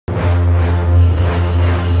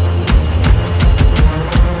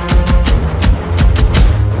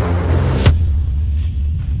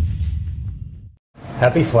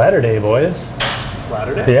Happy Flatter Day, boys.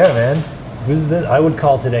 Flatter Day? Yeah, man. I would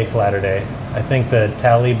call today Flatter Day. I think the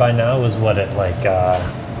tally by now was what, at like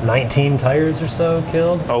 19 tires or so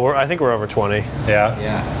killed? Oh, I think we're over 20. Yeah.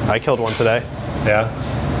 Yeah. I killed one today. Yeah.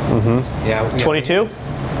 Mm-hmm. Yeah. 22?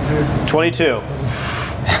 22.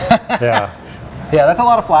 Yeah. Yeah, that's a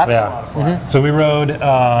lot of flats. Yeah. So we rode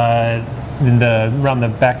around the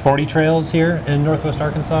back 40 trails here in Northwest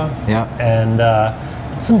Arkansas. Yeah. And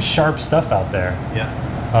some sharp stuff out there. Yeah.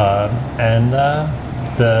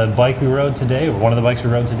 The bike we rode today, or one of the bikes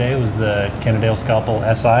we rode today, was the Cannondale Scalpel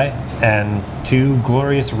SI, and 2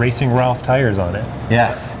 glorious Racing Ralph tires on it.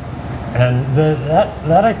 Yes. And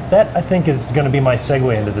that I think is going to be my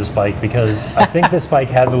segue into this bike, because I think this bike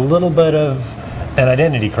has a little bit of an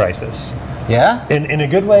identity crisis. Yeah? In a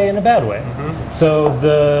good way and a bad way. Mm-hmm. So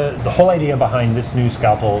the whole idea behind this new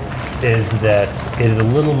Scalpel is that it is a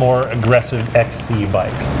little more aggressive XC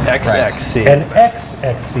bike. XXC. An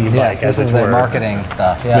XXC bike. Yes, this is their marketing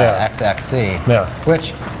stuff. Yeah, XXC. Yeah.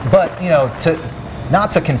 Which, but you know, not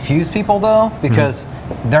to confuse people though, because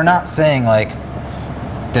they're not saying like,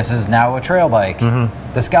 this is now a trail bike.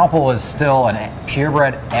 Mm-hmm. The Scalpel is still a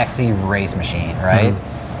purebred XC race machine, right?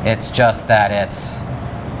 Mm-hmm. It's just that it's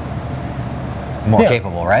more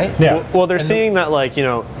capable, right? Yeah. Well, they're seeing that, like, you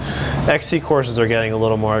know, XC courses are getting a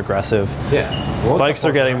little more aggressive. Yeah. Bikes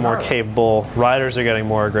are getting more capable. Riders are getting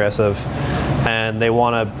more aggressive, and they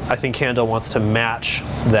want to. I think Cannondale wants to match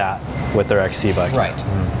that with their XC bike. Right.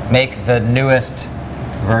 Mm-hmm. Make the newest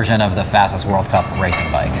version of the fastest World Cup racing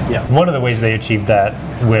bike. Yeah. One of the ways they achieved that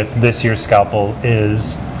with this year's Scalpel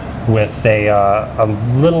is with a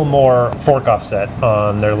little more fork offset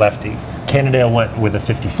on their lefty. Cannondale went with a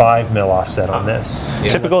 55 mil offset on this. Yeah.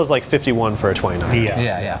 Typical is like 51 for a 29.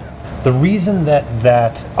 Yeah. The reason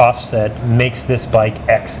that offset makes this bike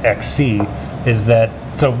XXC is that,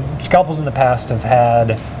 so Scalpels in the past have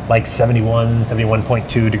had like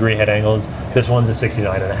 71.2 degree head angles. This one's a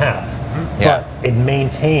 69 and a half. Mm-hmm. Yeah. But it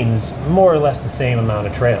maintains more or less the same amount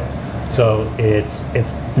of trail. So it's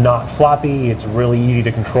not floppy, it's really easy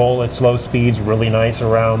to control at slow speeds, really nice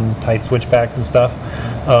around tight switchbacks and stuff.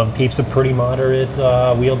 Keeps a pretty moderate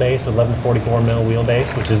wheelbase, 1144 mil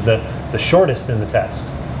wheelbase, which is the shortest in the test.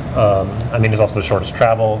 I mean, it's also the shortest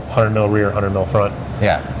travel, 100 mil rear, 100 mil front.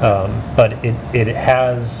 Yeah. But it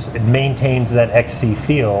maintains that XC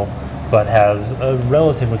feel, but has a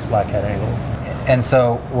relatively slack head angle. And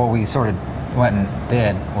so what we sort of went and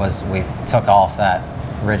did was we took off that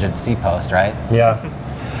rigid C post, right? Yeah.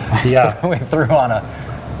 Yeah. We threw on a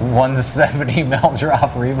 170 mil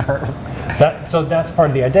drop reverb. So that's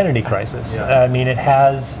part of the identity crisis. Yeah. I mean, it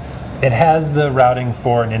has the routing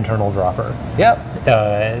for an internal dropper.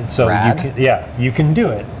 Yep. So Rad. you can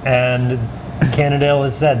do it. And Cannondale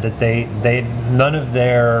has said that they none of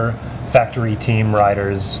their factory team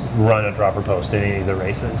riders run a dropper post in any of the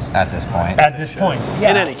races. At this point. At this point.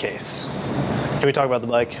 Yeah. In any case, can we talk about the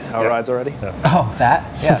bike? How it rides already? Yeah. Oh, that?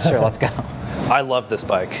 Yeah, sure. Let's go. I love this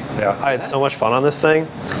bike. Yeah. I had so much fun on this thing,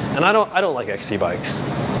 and I don't like XC bikes.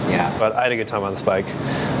 Yeah. But I had a good time on this bike.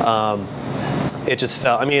 It just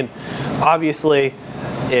felt, I mean, obviously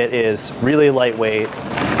it is really lightweight.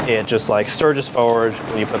 It just like surges forward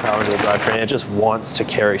when you put power into the drivetrain. It just wants to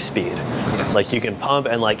carry speed. Yes. Like you can pump,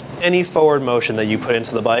 and like any forward motion that you put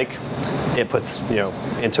into the bike, it puts, you know,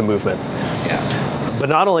 into movement. Yeah. But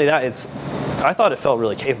not only that, I thought it felt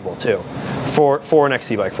really capable too, for an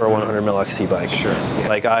XC bike, for a 100 mil XC bike. Sure. Yeah.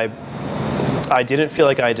 Like I didn't feel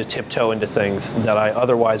like I had to tiptoe into things that I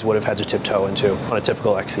otherwise would have had to tiptoe into on a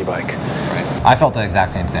typical XC bike. Right. I felt the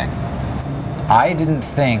exact same thing. I didn't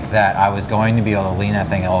think that I was going to be able to lean that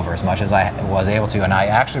thing over as much as I was able to, and I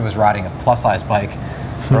actually was riding a plus-size bike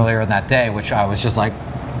earlier in that day, which I was just like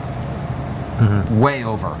way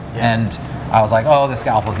over. Yeah. And I was like, oh, the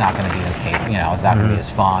Scalpel's not going to be as capable, you know, it's not going to be as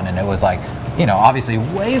fun. And it was like, you know, obviously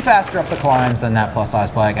way faster up the climbs than that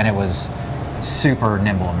plus-size bike, and it was super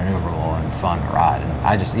nimble and maneuverable and fun to ride. And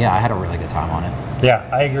I had a really good time on it. Yeah,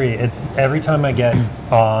 I agree. It's every time I get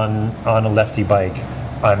on a lefty bike,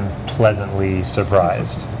 I'm pleasantly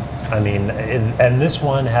surprised. I mean, and this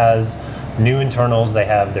one has new internals. They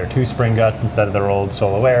have their 2 spring guts instead of their old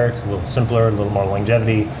Solo Air. It's a little simpler, a little more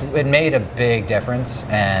longevity. It made a big difference,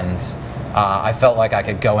 and I felt like I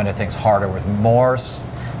could go into things harder with more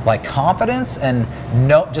like confidence, and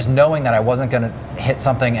just knowing that I wasn't going to hit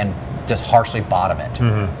something and just harshly bottom it.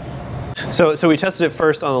 Mm-hmm. So we tested it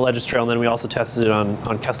first on the Ledges Trail, and then we also tested it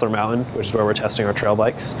on Kessler Mountain, which is where we're testing our trail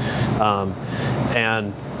bikes.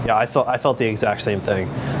 And yeah, I felt the exact same thing.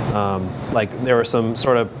 Like there were some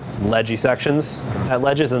sort of ledgy sections at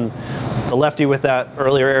ledges, and the lefty with that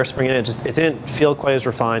earlier air spring in it, it didn't feel quite as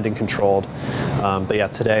refined and controlled. But yeah,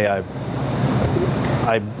 today I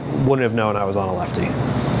wouldn't have known I was on a lefty.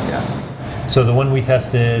 Yeah. So the one we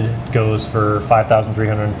tested goes for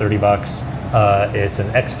 $5,330. It's an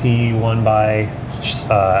XT1 by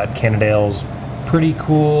Cannondale's pretty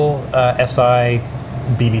cool SI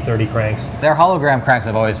BB30 cranks. Their hologram cranks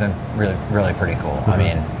have always been really, really pretty cool. I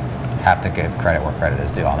mean, have to give credit where credit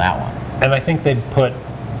is due on that one. And I think they put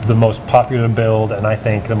the most popular build and I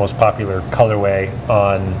think the most popular colorway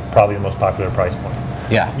on probably the most popular price point.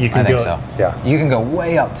 Yeah, you can I think so. Yeah, you can go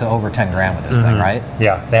way up to over 10 grand with this thing, right?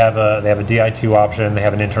 Yeah, they have a Di2 option. They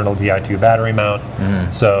have an internal Di2 battery mount,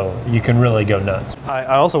 so you can really go nuts.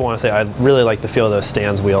 I also want to say I really like the feel of those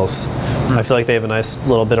Stans wheels. I feel like they have a nice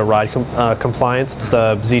little bit of ride compliance. It's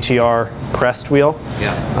the ZTR Crest wheel.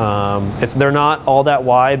 Yeah. They're not all that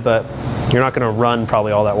wide, but you're not going to run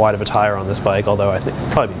probably all that wide of a tire on this bike, although I think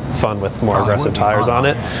it'd probably be fun with more aggressive tires on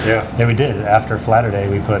it. Yeah, we did. After Flatter Day,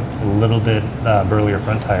 we put a little bit burlier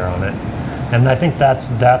front tire on it. And I think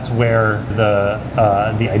that's where the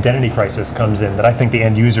identity crisis comes in, that I think the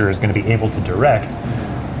end user is going to be able to direct.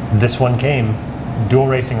 This one came, dual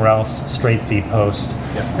racing Ralphs, straight seat post,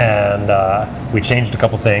 and we changed a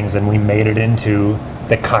couple things and we made it into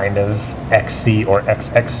the kind of XC or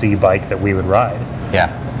XXC bike that we would ride. Yeah.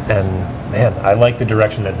 And man, I like the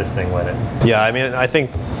direction that this thing went in. Yeah, I mean, I think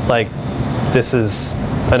like this is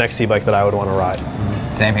an XC bike that I would want to ride.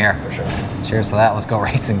 Same here. For sure. Cheers to that. Let's go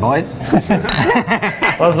racing, boys.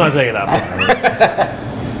 Let's not take it up.